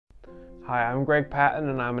Hi, I'm Greg Patten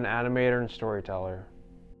and I'm an animator and storyteller.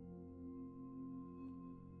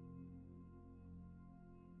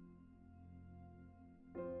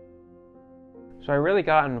 So I really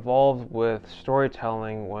got involved with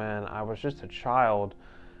storytelling when I was just a child.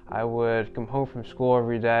 I would come home from school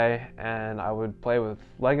every day and I would play with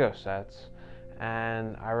Lego sets.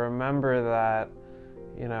 And I remember that,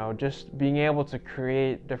 just being able to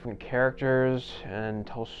create different characters and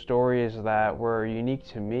tell stories that were unique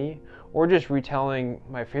to me, or just retelling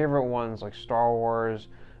my favorite ones like Star Wars,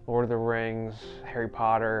 Lord of the Rings, Harry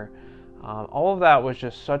Potter. All of that was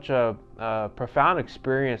just such a profound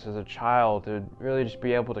experience as a child to really just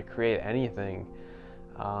be able to create anything.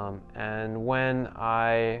 And when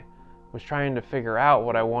I was trying to figure out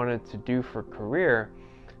what I wanted to do for a career,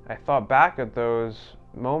 I thought back at those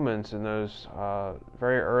moments and those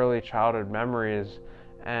very early childhood memories,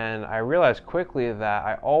 and I realized quickly that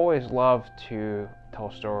I always loved to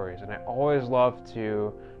tell stories, and I always loved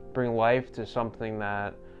to bring life to something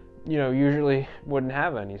that usually wouldn't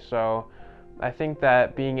have any. So I think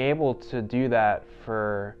that being able to do that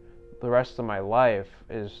for the rest of my life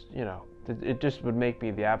is, it just would make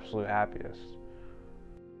me the absolute happiest.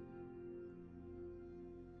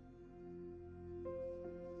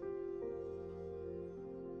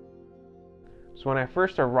 So when I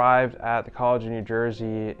first arrived at the College of New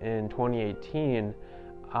Jersey in 2018,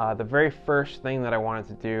 the very first thing that I wanted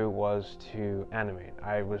to do was to animate.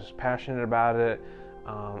 I was passionate about it,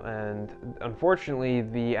 and unfortunately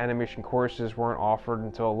the animation courses weren't offered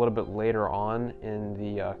until a little bit later on in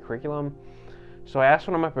the curriculum. So I asked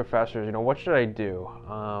one of my professors, what should I do?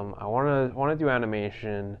 I want to do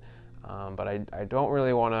animation, but I don't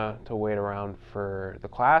really want to wait around for the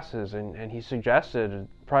classes. And he suggested,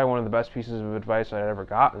 probably one of the best pieces of advice I'd ever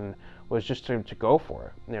gotten, was just to go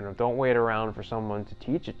for it. Don't wait around for someone to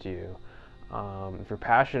teach it to you. If you're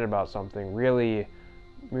passionate about something, really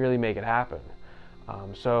make it happen.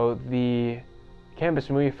 So the Campus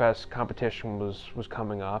MovieFest competition was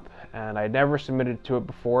coming up, and I'd never submitted to it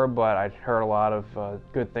before, but I'd heard a lot of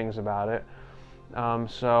good things about it.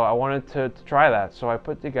 So I wanted to try that. So I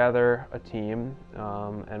put together a team,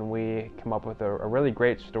 and we came up with a really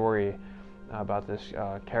great story about this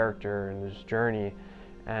character and this journey.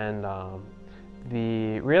 And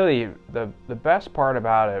the best part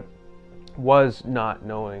about it was not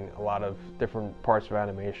knowing a lot of different parts of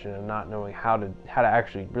animation and not knowing how to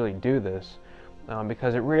actually really do this,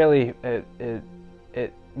 because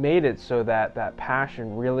it made it so that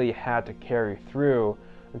passion really had to carry through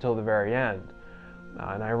until the very end.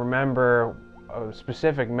 And I remember a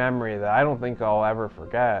specific memory that I don't think I'll ever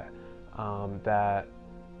forget, that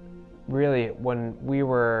really when we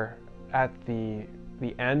were at the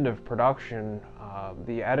end of production,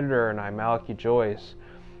 the editor and I, Malachi Joyce,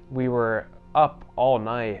 we were up all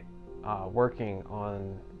night working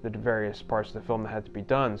on the various parts of the film that had to be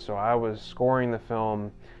done. So I was scoring the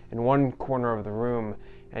film in one corner of the room,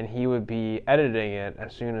 and he would be editing it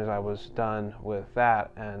as soon as I was done with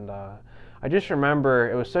that. And I just remember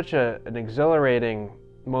it was such an exhilarating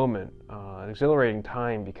moment, an exhilarating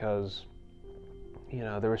time, because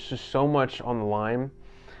there was just so much on the line.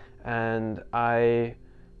 And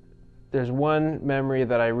there's one memory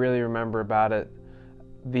that I really remember about it.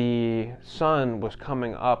 The sun was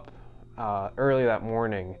coming up early that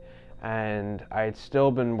morning, and I had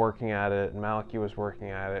still been working at it, and Malachi was working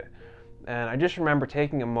at it. And I just remember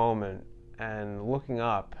taking a moment and looking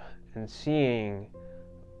up and seeing,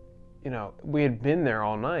 we had been there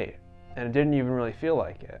all night, and it didn't even really feel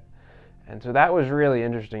like it. And so that was really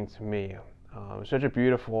interesting to me. It was such a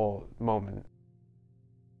beautiful moment.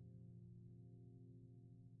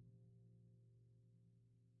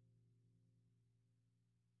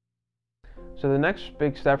 So the next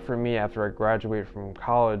big step for me after I graduate from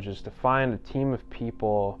college is to find a team of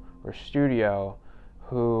people or studio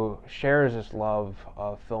who shares this love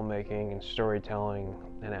of filmmaking and storytelling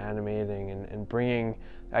and animating and bringing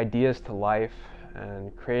ideas to life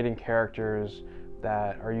and creating characters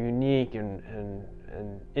that are unique and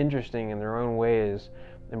interesting in their own ways,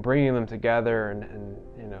 and bringing them together and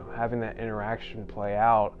having that interaction play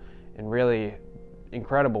out in really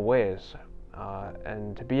incredible ways.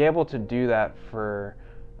 And to be able to do that for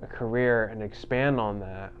a career and expand on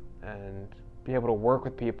that and be able to work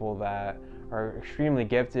with people that are extremely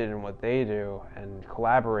gifted in what they do and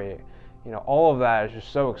collaborate, all of that is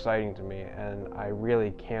just so exciting to me, and I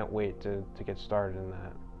really can't wait to get started in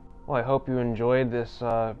that. Well, I hope you enjoyed this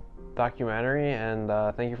documentary, and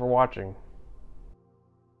thank you for watching.